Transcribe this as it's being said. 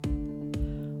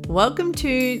Welcome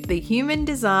to the Human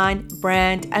Design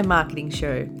Brand and Marketing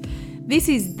Show. This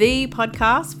is the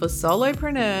podcast for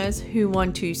solopreneurs who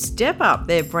want to step up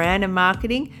their brand and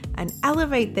marketing and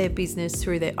elevate their business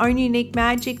through their own unique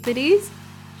magic that is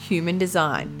human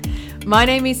design. My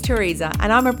name is Teresa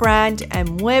and I'm a brand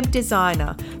and web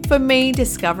designer. For me,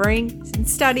 discovering and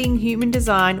studying human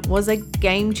design was a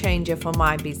game changer for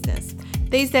my business.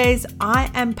 These days,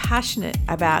 I am passionate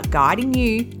about guiding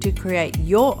you to create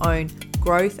your own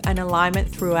growth and alignment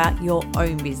throughout your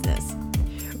own business.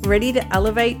 Ready to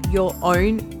elevate your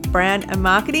own brand and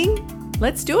marketing?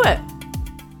 Let's do it.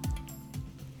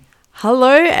 Hello,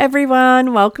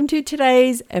 everyone. Welcome to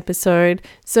today's episode.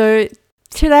 So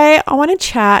today I want to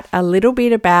chat a little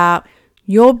bit about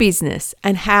your business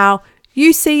and how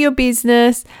you see your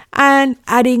business and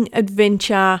adding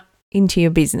adventure into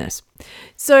your business.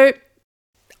 So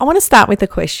I want to start with a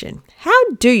question. How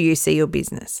do you see your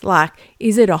business? Like,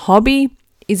 is it a hobby?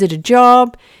 Is it a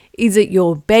job? Is it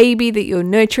your baby that you're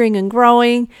nurturing and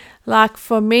growing? Like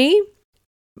for me,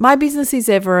 my business is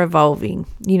ever evolving.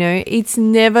 It's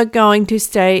never going to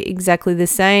stay exactly the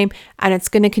same and it's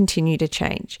going to continue to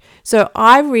change. So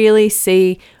I really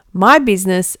see my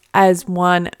business as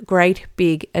one great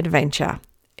big adventure.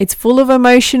 It's full of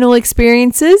emotional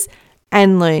experiences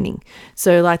and learning.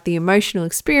 So like the emotional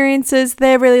experiences,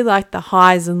 they're really like the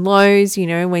highs and lows,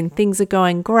 when things are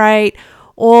going great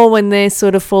or when they're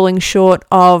sort of falling short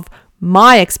of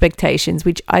my expectations,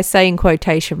 which I say in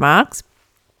quotation marks,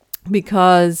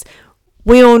 because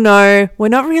we all know we're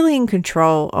not really in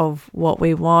control of what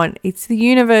we want. It's the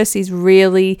universe is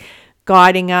really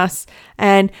guiding us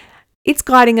and it's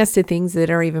guiding us to things that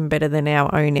are even better than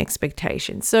our own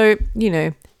expectations. So,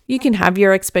 you can have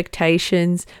your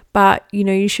expectations, but,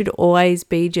 you should always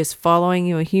be just following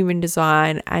your human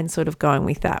design and sort of going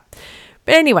with that.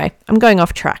 But anyway, I'm going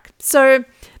off track. So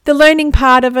the learning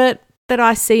part of it that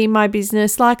I see in my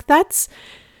business, like that's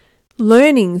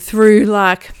learning through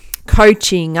like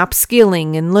coaching,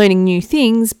 upskilling and learning new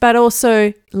things, but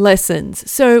also lessons.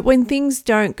 So when things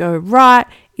don't go right,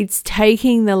 it's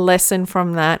taking the lesson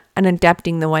from that and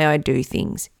adapting the way I do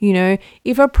things.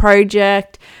 If a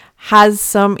project has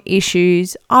some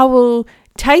issues, I will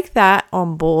take that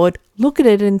on board, look at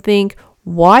it and think,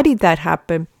 why did that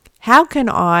happen? How can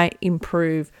I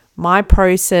improve my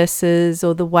processes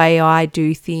or the way I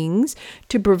do things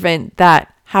to prevent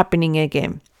that happening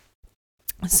again?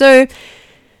 So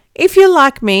if you're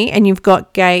like me and you've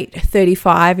got gate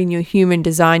 35 in your human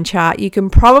design chart, you can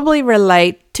probably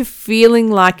relate to feeling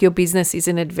like your business is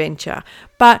an adventure.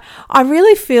 But I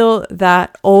really feel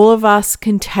that all of us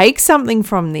can take something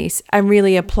from this and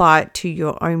really apply it to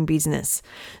your own business.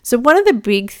 So one of the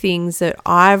big things that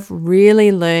I've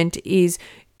really learned is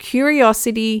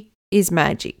curiosity is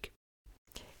magic.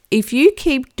 If you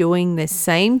keep doing the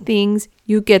same things,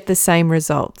 you'll get the same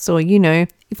results. Or,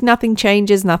 if nothing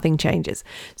changes, nothing changes.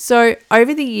 So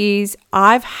over the years,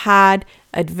 I've had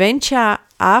adventure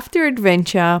after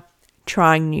adventure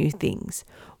trying new things.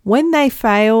 When they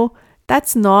fail,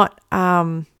 that's not,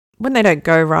 when they don't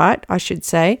go right, I should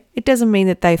say, it doesn't mean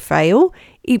that they fail.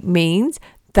 It means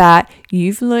that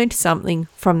you've learned something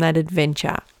from that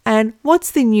adventure. And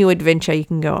what's the new adventure you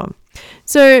can go on?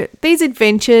 So these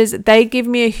adventures, they give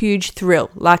me a huge thrill.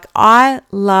 Like I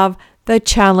love the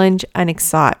challenge and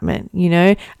excitement,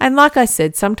 and like I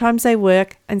said, sometimes they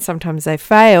work and sometimes they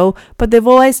fail, but they've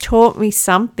always taught me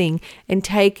something and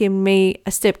taken me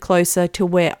a step closer to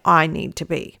where I need to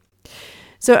be.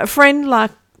 So a friend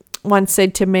once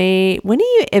said to me, when are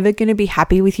you ever going to be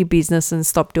happy with your business and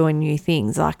stop doing new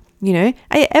things? Are you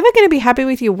ever going to be happy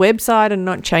with your website and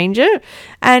not change it?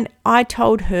 And I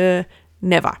told her,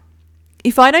 never.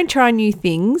 If I don't try new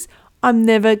things, I'm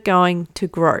never going to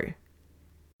grow.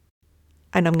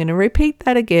 And I'm going to repeat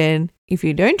that again. If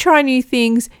you don't try new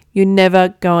things, you're never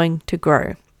going to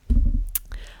grow.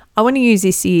 I want to use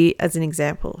this year as an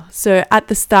example. So at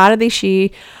the start of this year,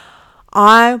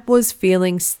 I was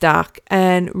feeling stuck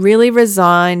and really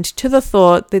resigned to the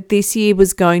thought that this year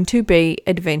was going to be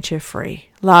adventure free.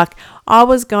 Like I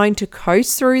was going to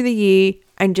coast through the year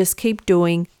and just keep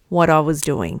doing what I was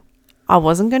doing. I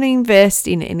wasn't going to invest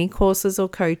in any courses or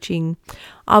coaching.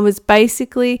 I was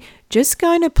basically just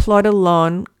going to plod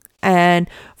along and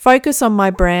focus on my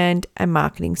brand and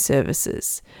marketing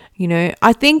services.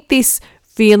 I think this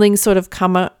feeling sort of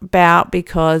come about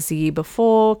because the year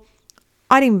before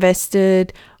I'd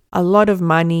invested a lot of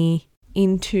money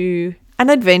into an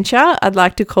adventure, I'd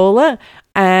like to call it,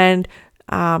 and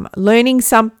learning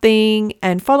something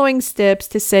and following steps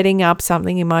to setting up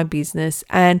something in my business,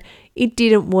 and it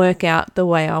didn't work out the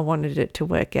way I wanted it to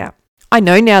work out. I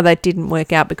know now that didn't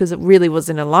work out because it really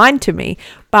wasn't aligned to me,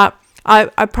 but I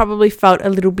probably felt a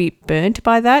little bit burnt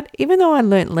by that, even though I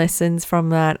learnt lessons from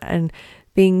that and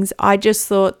things. I just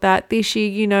thought that this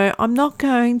year, I'm not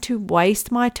going to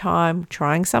waste my time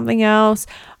trying something else.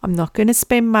 I'm not going to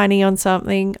spend money on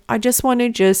something. I just want to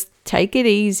just take it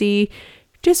easy,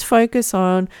 just focus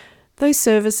on those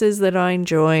services that I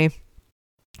enjoy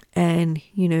and,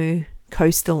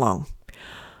 coast along.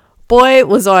 Boy,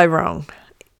 was I wrong.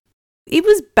 It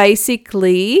was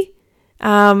basically,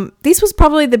 this was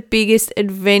probably the biggest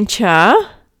adventure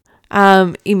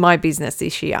in my business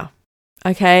this year.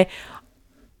 Okay.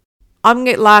 I'm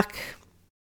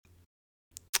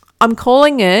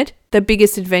calling it the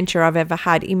biggest adventure I've ever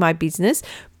had in my business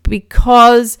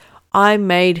because I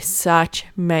made such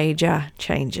major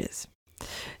changes.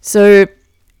 So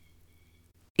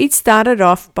it started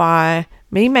off by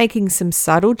me making some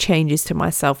subtle changes to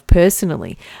myself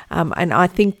personally. And I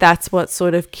think that's what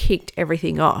sort of kicked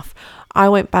everything off. I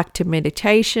went back to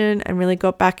meditation and really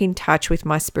got back in touch with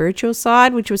my spiritual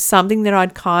side, which was something that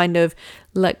I'd kind of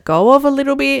let go of a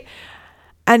little bit.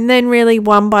 And then really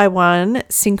one by one,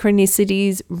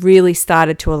 synchronicities really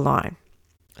started to align.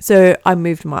 So I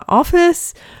moved my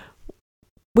office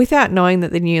without knowing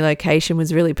that the new location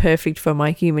was really perfect for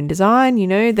my human design.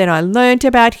 Then I learned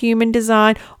about human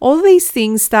design. All these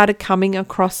things started coming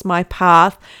across my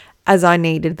path as I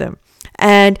needed them.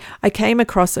 And I came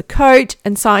across a coach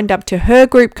and signed up to her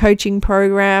group coaching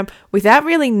program without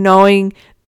really knowing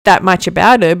that much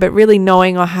about her, but really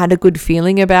knowing I had a good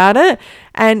feeling about it.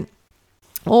 And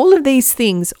all of these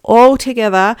things all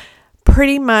together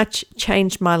pretty much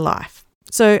changed my life.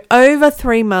 So over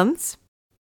 3 months,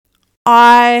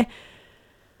 I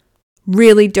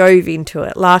really dove into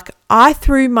it. I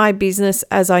threw my business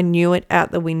as I knew it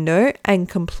out the window and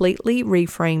completely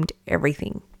reframed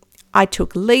everything. I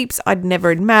took leaps I'd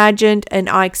never imagined and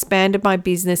I expanded my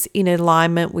business in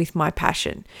alignment with my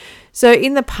passion. So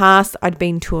in the past, I'd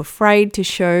been too afraid to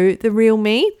show the real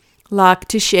me,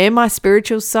 to share my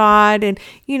spiritual side and,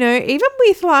 even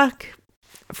with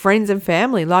friends and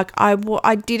family,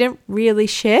 I didn't really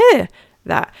share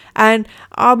that. And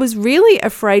I was really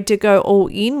afraid to go all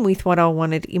in with what I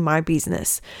wanted in my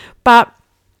business. But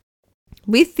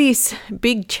with this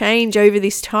big change over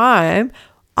this time,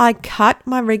 I cut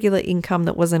my regular income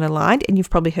that wasn't aligned. And you've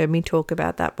probably heard me talk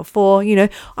about that before.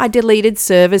 I deleted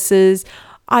services.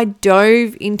 I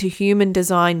dove into human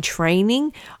design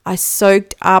training. I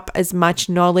soaked up as much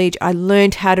knowledge. I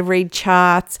learned how to read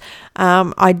charts.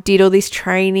 I did all this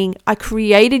training. I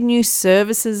created new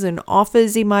services and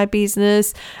offers in my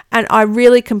business. And I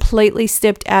really completely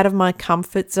stepped out of my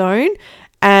comfort zone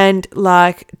and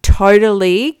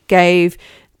totally gave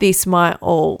this my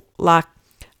all.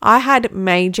 I had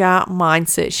major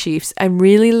mindset shifts and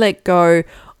really let go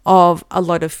of a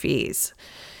lot of fears.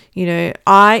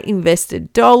 I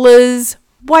invested dollars,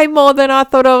 way more than I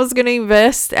thought I was going to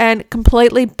invest, and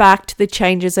completely backed the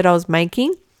changes that I was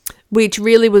making, which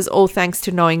really was all thanks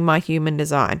to knowing my human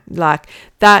design.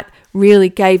 That really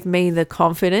gave me the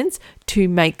confidence to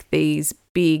make these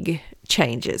big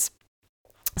changes.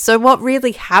 So what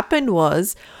really happened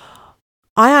was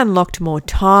I unlocked more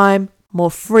time,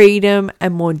 more freedom,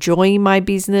 and more joy in my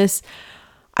business.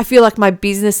 I feel like my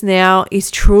business now is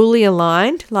truly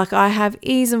aligned. I have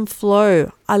ease and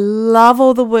flow. I love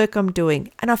all the work I'm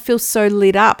doing and I feel so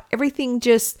lit up. Everything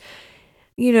just,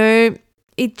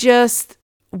 it just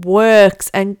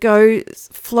works and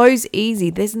flows easy.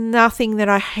 There's nothing that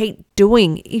I hate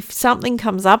doing. If something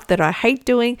comes up that I hate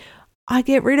doing, I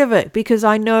get rid of it because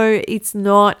I know it's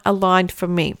not aligned for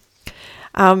me.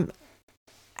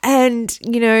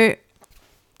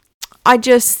 I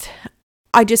just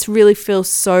really feel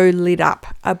so lit up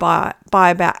by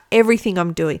about everything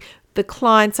I'm doing, the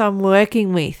clients I'm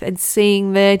working with and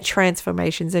seeing their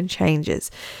transformations and changes.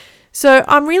 So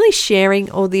I'm really sharing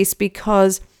all this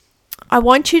because I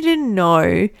want you to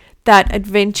know that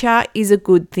adventure is a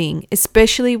good thing,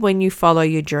 especially when you follow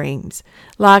your dreams.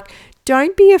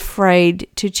 Don't be afraid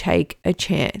to take a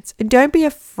chance and don't be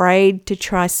afraid to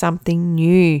try something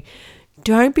new.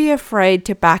 Don't be afraid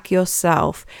to back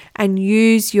yourself and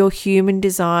use your human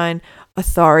design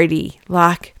authority.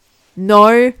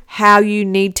 Know how you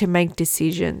need to make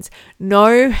decisions.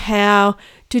 Know how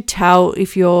to tell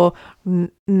if you're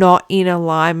not in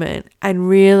alignment and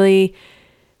really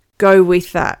go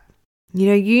with that.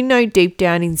 You know deep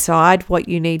down inside what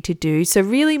you need to do. So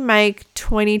really make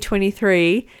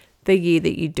 2023 the year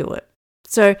that you do it.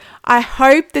 So I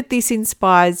hope that this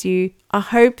inspires you. I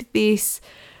hope this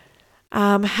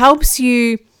helps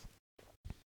you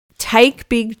take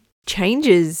big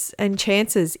changes and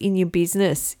chances in your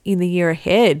business in the year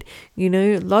ahead.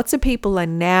 Lots of people are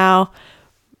now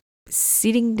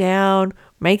sitting down,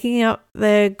 making up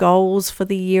their goals for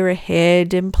the year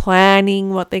ahead and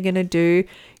planning what they're going to do.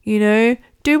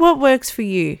 Do what works for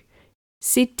you.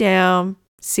 Sit down,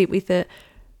 sit with it,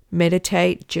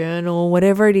 meditate, journal,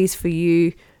 whatever it is for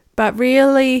you. But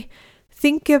really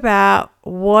think about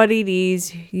what it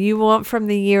is you want from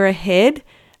the year ahead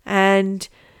and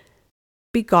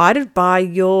be guided by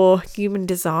your human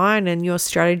design and your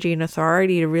strategy and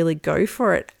authority to really go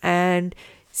for it and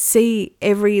see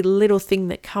every little thing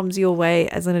that comes your way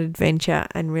as an adventure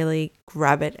and really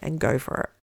grab it and go for it.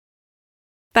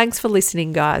 Thanks for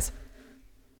listening, guys.